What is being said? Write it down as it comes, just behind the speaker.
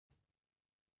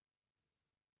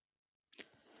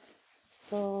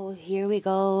So here we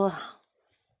go.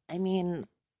 I mean,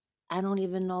 I don't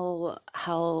even know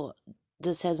how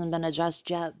this hasn't been addressed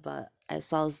yet, but I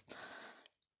saw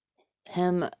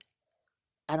him,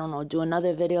 I don't know, do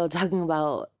another video talking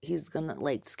about he's gonna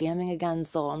like scamming again.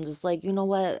 So I'm just like, you know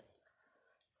what?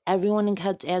 Everyone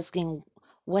kept asking,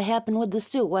 what happened with the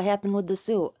suit? What happened with the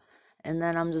suit? And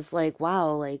then I'm just like,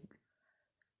 wow, like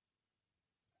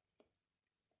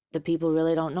the people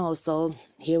really don't know. So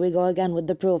here we go again with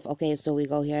the proof. Okay, so we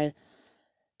go here.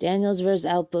 Daniels versus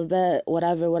Alphabet,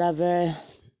 whatever.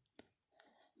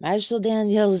 Marshall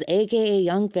Daniels, aka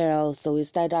Young Pharaoh. So we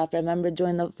start off, remember,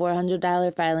 doing the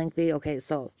 $400 filing fee. Okay,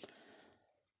 so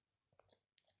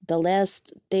the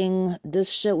last thing, this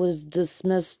shit was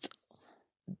dismissed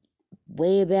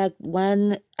way back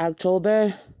when,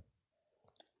 October.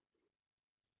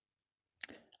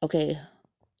 Okay,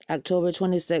 October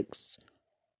 26th.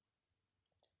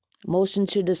 Motion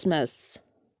to dismiss.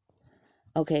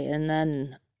 Okay, and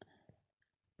then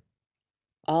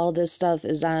all this stuff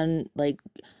is on, like,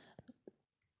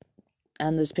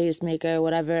 on this pacemaker,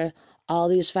 whatever. All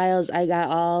these files, I got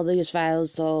all these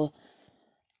files, so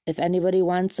if anybody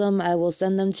wants them, I will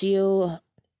send them to you,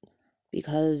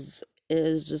 because it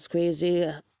is just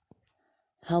crazy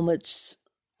how much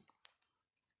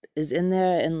is in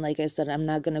there. And like I said, I'm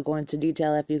not going to go into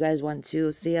detail. If you guys want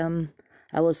to see them,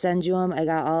 I will send you them. I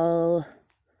got all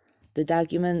the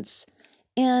documents.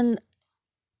 And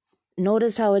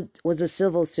notice how it was a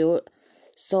civil suit.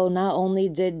 So not only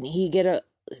did he get it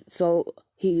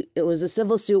was a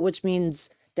civil suit, which means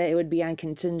that it would be on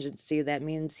contingency. That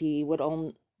means he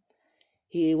would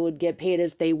get paid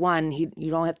if they won. You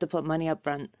don't have to put money up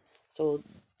front. So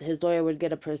his lawyer would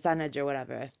get a percentage or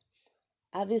whatever.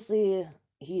 Obviously,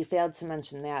 he failed to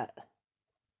mention that.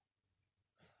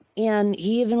 And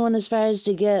he even went as far as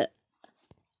to get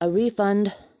a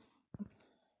refund,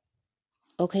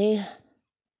 okay,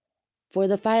 for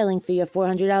the filing fee of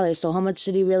 $400. So how much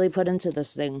did he really put into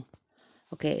this thing?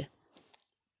 Okay,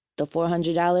 the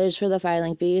 $400 for the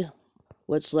filing fee,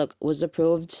 which, look, was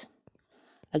approved.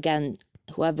 Again,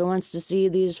 whoever wants to see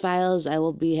these files, I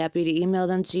will be happy to email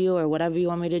them to you or whatever you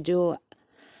want me to do.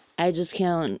 I just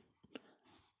can't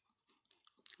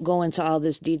go into all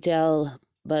this detail,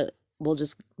 but we'll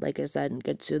just, like I said,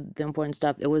 get to the important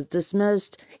stuff. It was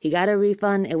dismissed. He got a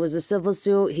refund. It was a civil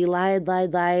suit. He lied,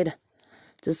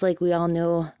 just like we all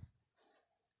knew.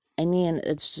 I mean,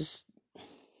 it's just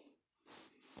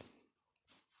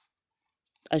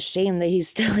a shame that he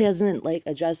still hasn't, like,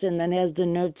 addressed it, and then has the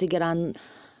nerve to get on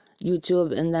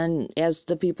YouTube and then ask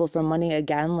the people for money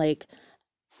again. Like,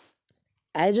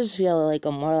 I just feel like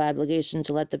a moral obligation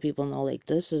to let the people know, like,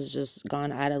 this has just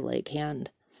gone out of, like,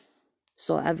 hand.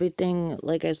 So everything,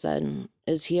 like I said,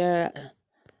 is here.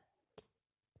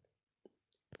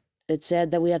 It's sad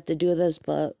that we have to do this,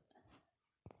 but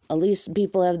at least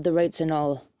people have the right to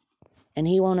know. And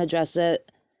he won't address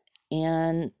it.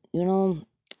 And, you know,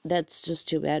 that's just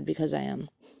too bad, because I am.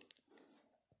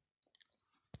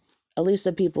 At least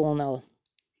the people will know.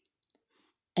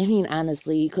 I mean,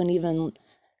 honestly, he couldn't even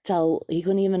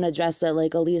address it,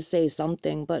 like, at least say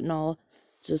something, but no,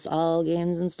 just all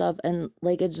games and stuff. And,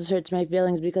 like, it just hurts my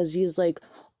feelings, because he's like,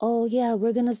 oh yeah,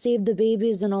 we're gonna save the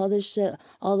babies and all this shit,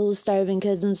 all those starving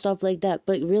kids and stuff like that.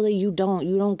 But really, you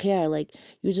don't care. Like,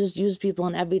 you just use people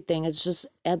and everything. It's just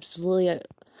absolutely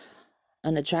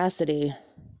an atrocity.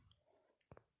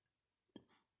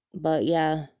 But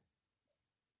yeah,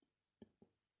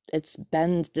 it's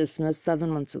been dismissed 7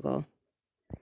 months ago.